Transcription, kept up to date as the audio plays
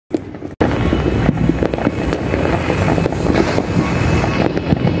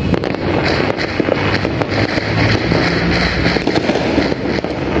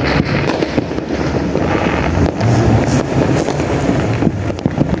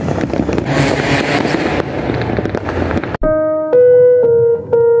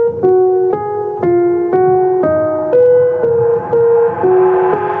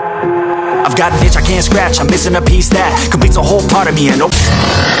got an itch I can't scratch. I'm missing a piece that completes a whole part of me. And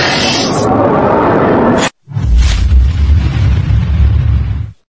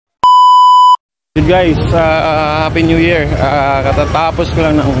Good guys, Happy New Year. Katatapos ko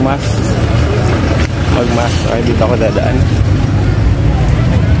lang ng mag-mass. Okay, dito ako dadaan.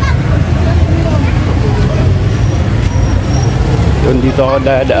 Yun, dito ako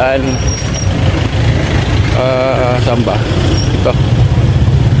dadaan. Saan ba? Ito.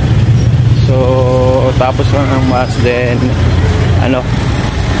 So, tapos lang ng mass, then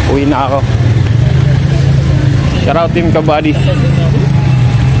uwi na ako. Shoutout Team Kabady.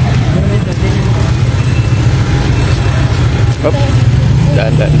 Op,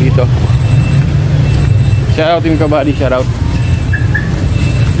 daan dito. Shoutout Team Kabady, shoutout.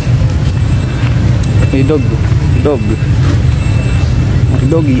 May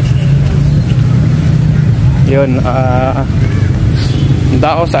doggy. Yun, punta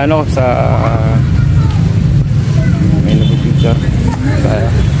ako sa may nag-picture.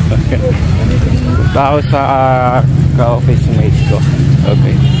 Punta ako sa ka-office mate ko.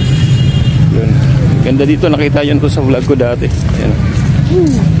 Okay. Yun. Ganda dito, nakita yun ko sa vlog ko dati. Ayan.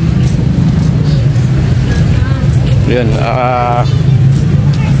 Yun,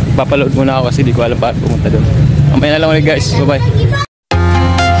 papaload muna ako kasi di ko alam paano pumunta doon. Mamaya na lang ulit guys, bye bye.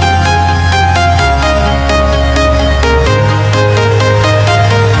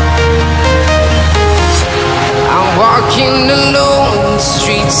 I'm walking alone, the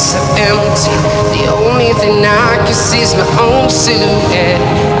streets are empty. The only thing I can see is my own silhouette.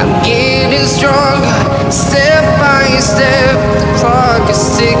 I'm getting stronger, step by step. The clock is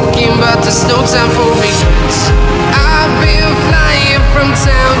ticking, but there's no time for regrets. I've been flying from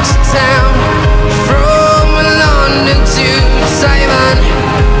town to town, from London to Taiwan.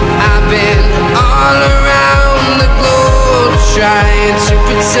 I've been all around the globe, trying to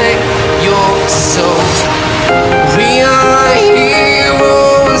protect your soul. We are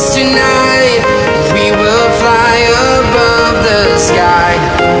heroes tonight. We will fly above the sky.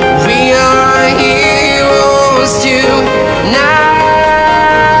 We are heroes tonight.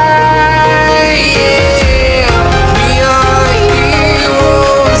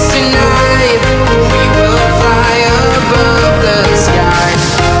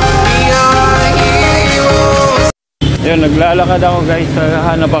 Yun, naglalakad ako guys.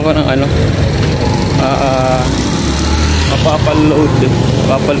 Hanap ako ng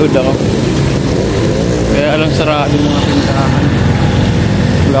mapapaload ako. Kaya lang sarado mga pintahan.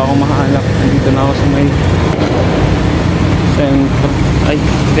 Wala akong mahanap. Nandito na ako sa may center. Ay,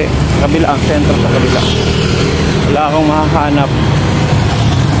 hindi. Kabila. Center sa kabila. Wala akong mahanap.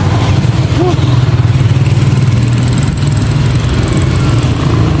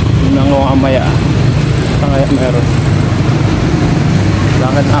 Yun ang mamaya. Saan kaya meron?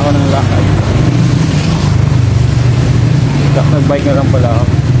 Lakad na ako ng lakad. Nag-bike na lang pala ako.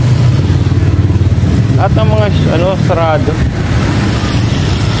 Lahat ng mga sarado.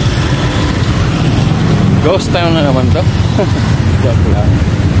 Ghost time na naman to. Joke lang.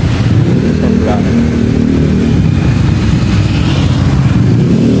 Joke lang.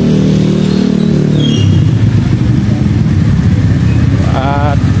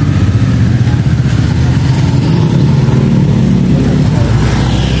 At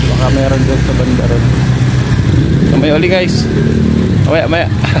baka meron dyan sa banda ron. Mamaya uli guys. Maya.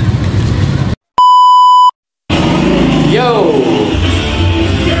 Yo!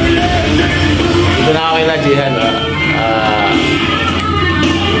 Dito na ako kay Jihan.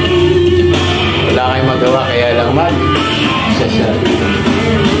 Wala kayong magawa kaya lang mag-social.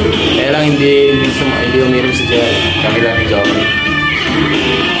 Kaya lang hindi uminom si Jihan. Kami lang ni Joker.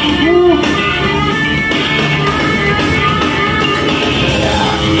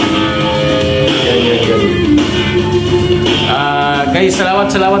 Guys, salamat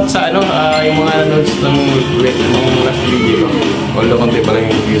sa yung mga nanonood ng last video ko. Although konti pa lang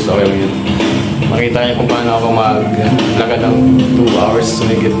yung views, okay lang yun. Makita niyo kung paano ako maglakad ng 2 hours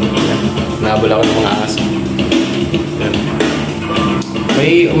sumigit. Nahabol ako ng mga aso.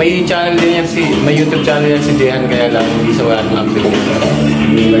 May channel din yan may YouTube channel yan si Jehan, kaya lang hindi sa wala ng active.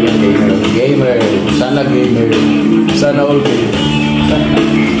 Hindi lang yung gamer. Sana gamer. Sana all gamer.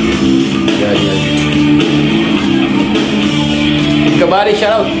 Yan. Kabady,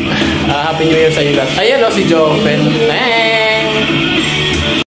 shoutout. Happy New Year sa inyo lahat. Ayan si Joven.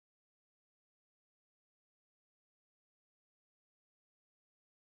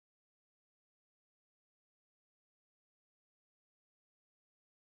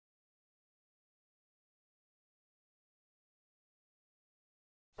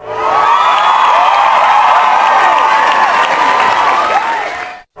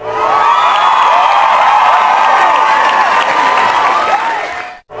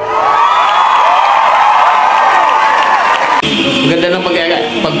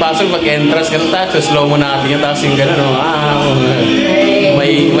 pagpasok, pag-entrance, ganun tayo. Slow mo natin yung tapos yung gano'n.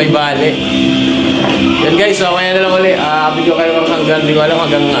 May bali. Yan guys, so kaya na lang ulit. Video kayo hanggang, di ko alam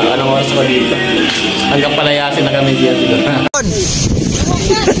hanggang anong oras ko dito. Hanggang palayasin na kami dito.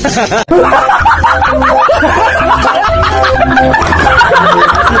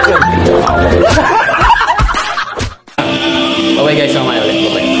 Okay guys, so kaya ulit.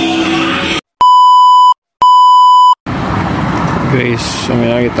 Bye. Guys, so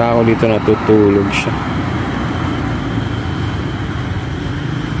may nakita ako dito natutulog siya.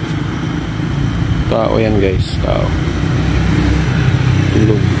 Tao yan guys, tao.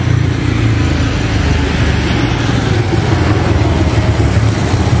 Tulog.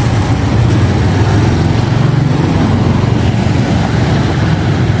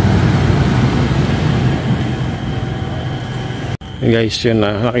 Guys, yun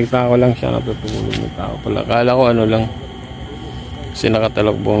na. Nakita ko lang siya natutulog ng tao pala. Akala ko ano lang. Kasi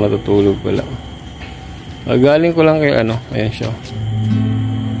nakatalakbong natutulog pala. Galing ko lang kay ano. Ayan siya.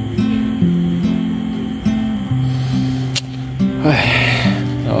 Ay.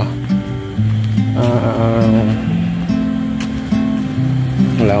 Oo.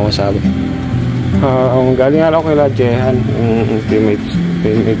 Wala akong sabi. Galing nga ako kay Jehan. Yung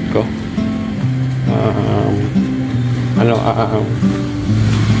teammate ko.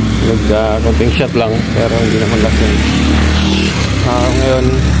 Konting shot lang pero hindi naman lasing. Ngayon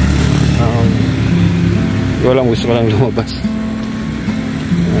gusto ko lang lumabas.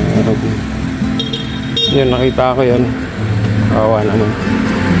 Yun, nakita ko yun. Kawa naman.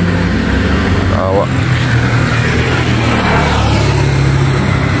 Kawa.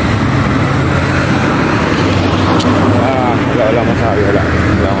 Wala masabi.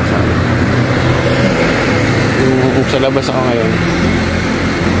 Wala masabi. Sa labas ako ngayon.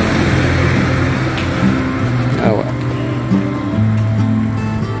 Awa.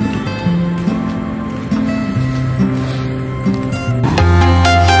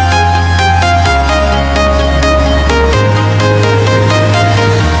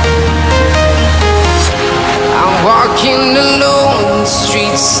 I'm walking alone, the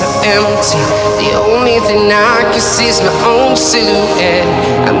streets are empty. The only thing I can see is my own silhouette.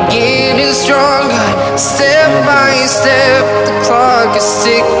 I'm getting stronger, step by step. The clock is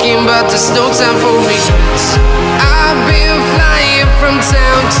ticking, but there's no time for regrets. I've been flying from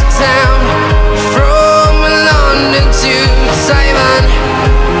town to town, from London to Taiwan.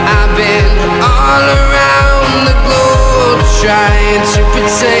 I've been all around the globe, trying to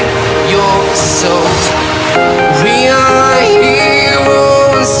protect your soul. We are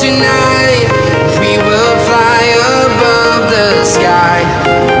heroes tonight. We will fly above the sky.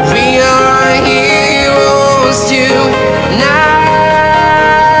 We are heroes tonight.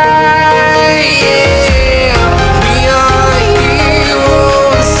 Yeah. We are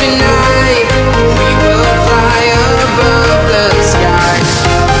heroes tonight. We will fly above the sky.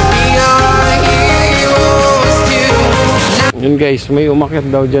 We are heroes tonight. Yun guys, may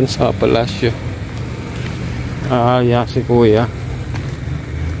umakyat daw dyan sa palasyo. Yeah, si kuya.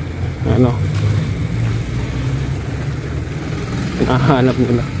 Ano? Nahanap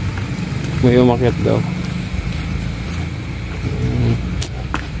nila. May umakyat daw.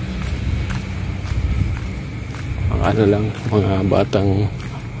 Ang ano lang, mga batang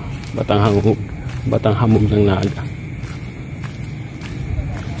hamog ng naga.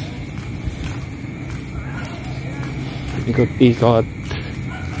 Ikot-ikot.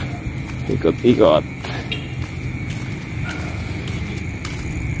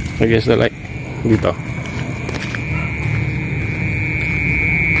 I guess the light dito.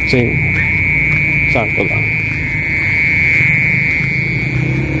 Sing. Sakto lang.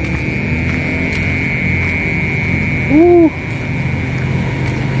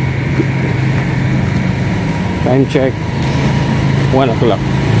 Time check 1 o'clock.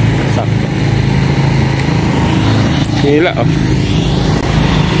 Sakto. Hila oh.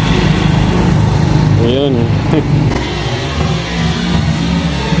 Ayun.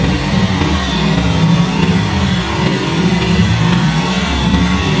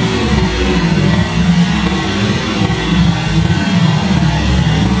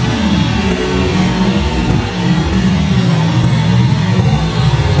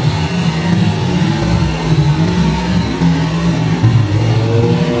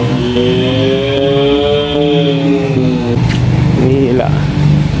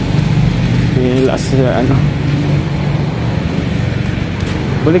 Nihila sa ano,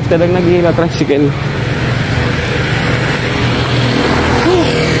 bulik talang naghihila tricycle.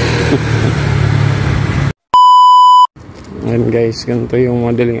 Ngayon guys, ganito yung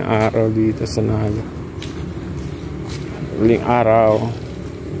madaling araw dito sa Naga. Madaling araw,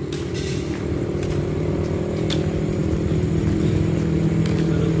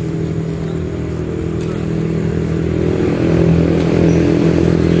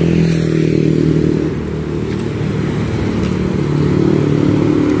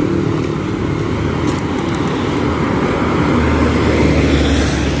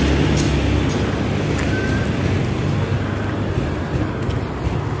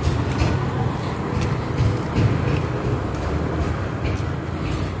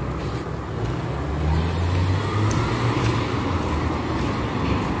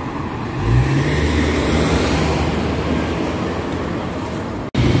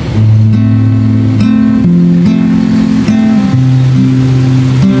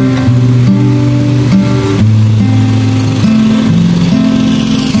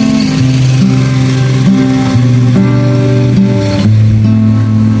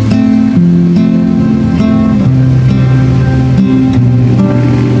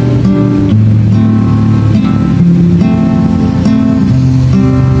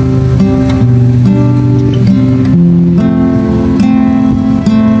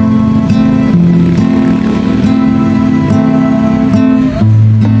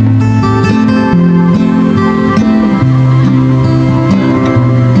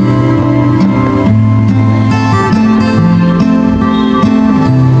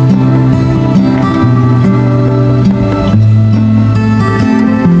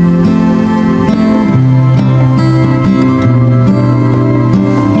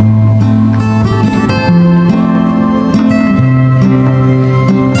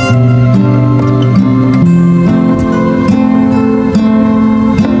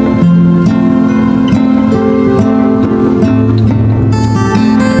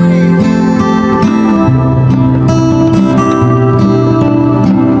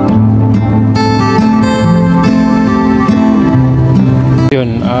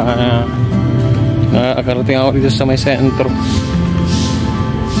 shopping ako dito sa may sentro.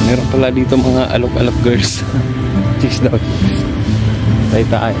 Meron pala dito mga alok-alok girls. Cheese daw.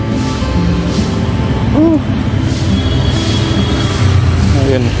 Tayo.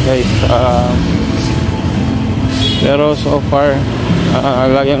 Ayun guys, pero so far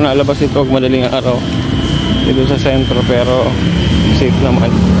lagi ang nalabas ito pag madaling araw dito sa sentro, pero safe naman.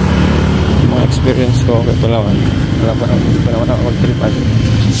 Mga experience ko okay pa naman. Wala pa naman ako mag-tripan.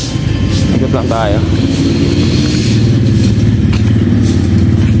 Higit lang tayo.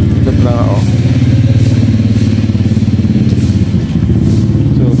 Higit lang ako.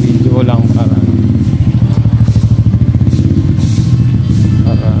 So video lang para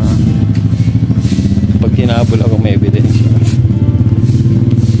pag hinabol ako may evidence.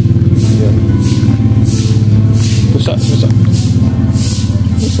 Yun. Pusa.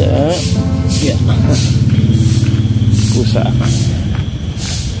 Yeah. Pusa.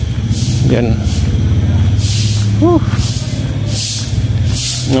 Yan.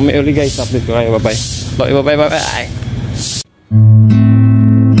 May uli guys, update ko kayo. Bye-bye.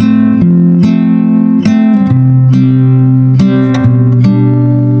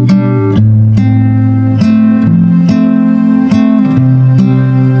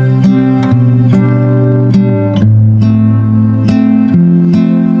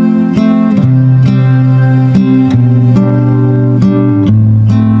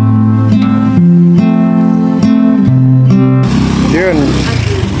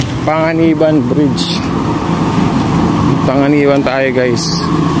 Panganiban Bridge. Panganiban tayo guys.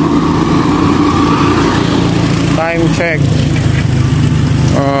 Time check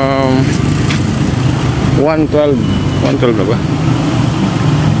 1:12 na ba?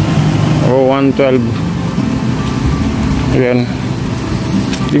 O 1:12. Ayan.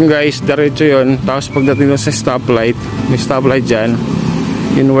 Yun guys, diretso yun. Tapos pagdating sa stoplight, may stoplight dyan,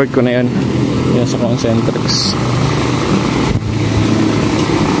 yun work ko na yun. Yan sa Concentrix.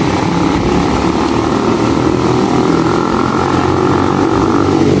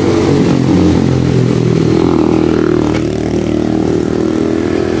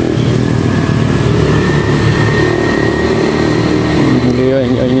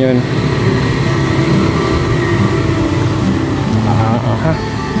 Yun.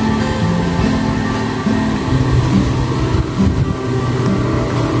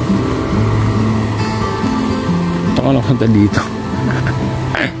 Ako napunta dito.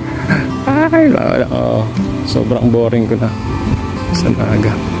 Ay, sobrang boring ko na sa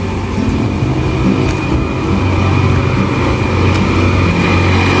Naga.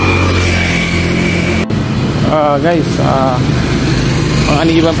 Guys,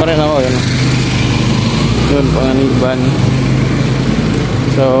 panganiban pa rin ako yun, panganiban.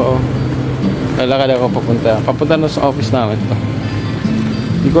 So lalakad ako papunta na sa office namin to.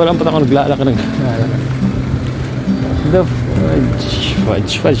 Hindi ko alam pa ako naglalakad the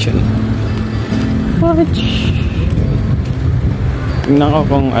fudge tingnan ko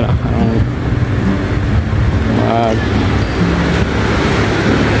kung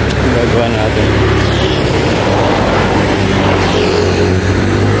gagawa natin.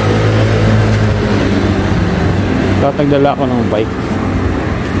 Tatagdala ako ng bike.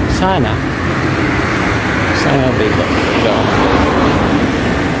 Sana bike ko.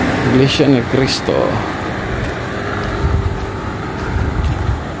 Iglesia ni Cristo.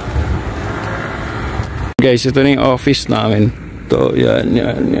 Guys, ito na yung office namin. Ito, yan.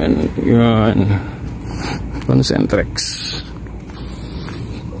 Concentrix.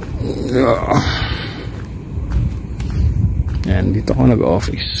 Yan, dito ako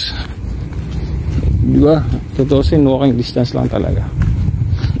nag-office. Diba? Tutusin, walking distance lang talaga.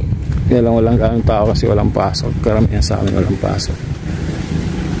 Kaya lang walang ganong tao kasi walang pasok. Karamihan sa amin walang pasok.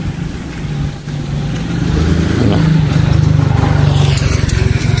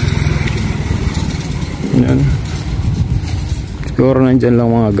 Yan. Siguro nandyan lang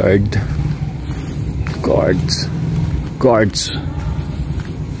mga guards.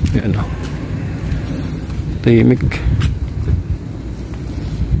 Yan o. Tahimik.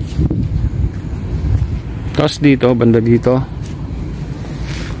 Tapos dito, banda dito,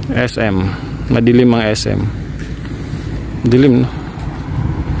 SM. Madilim ang SM. Dilim, no?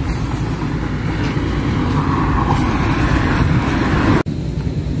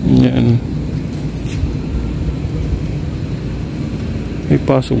 Yan. May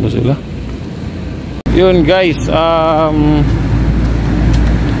pasok ba sila? Yun guys,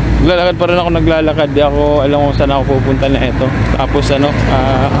 naglalakad pa rin ako, naglalakad. Di ako alam kung saan ako pupunta na ito. Tapos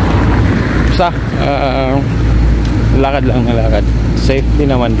lakad lang, nalakad. Safe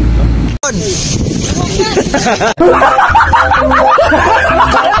din naman dito.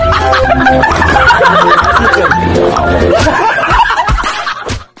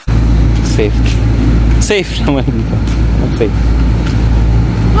 Safe. Safe naman dito. Safe.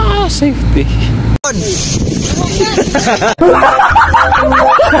 Safety.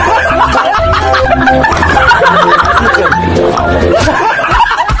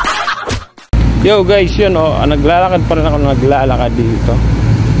 Yo guys, yun naglalakad pa rin ako, naglalakad dito.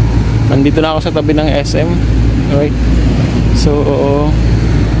 Nandito na ako sa tabi ng SM. Right? So,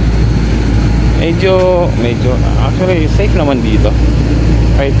 medyo actually safe naman dito.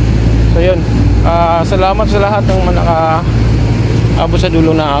 Right? So yun, salamat sa lahat ng naka-abot sa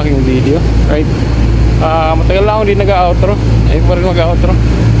dulo ng aking video. Right? Matagal lang ako hindi nag-outro. Ayun pa rin mag-outro.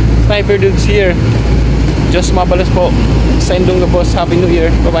 Sniper Dudes here. Diyos mabalas po sa Indong Boss. Happy New Year.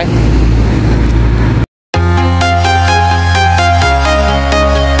 Bye bye.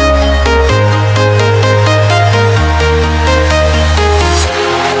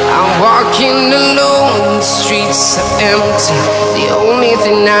 Walking alone, the streets are empty. The only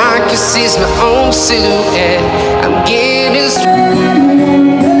thing I can see is my own silhouette. I'm getting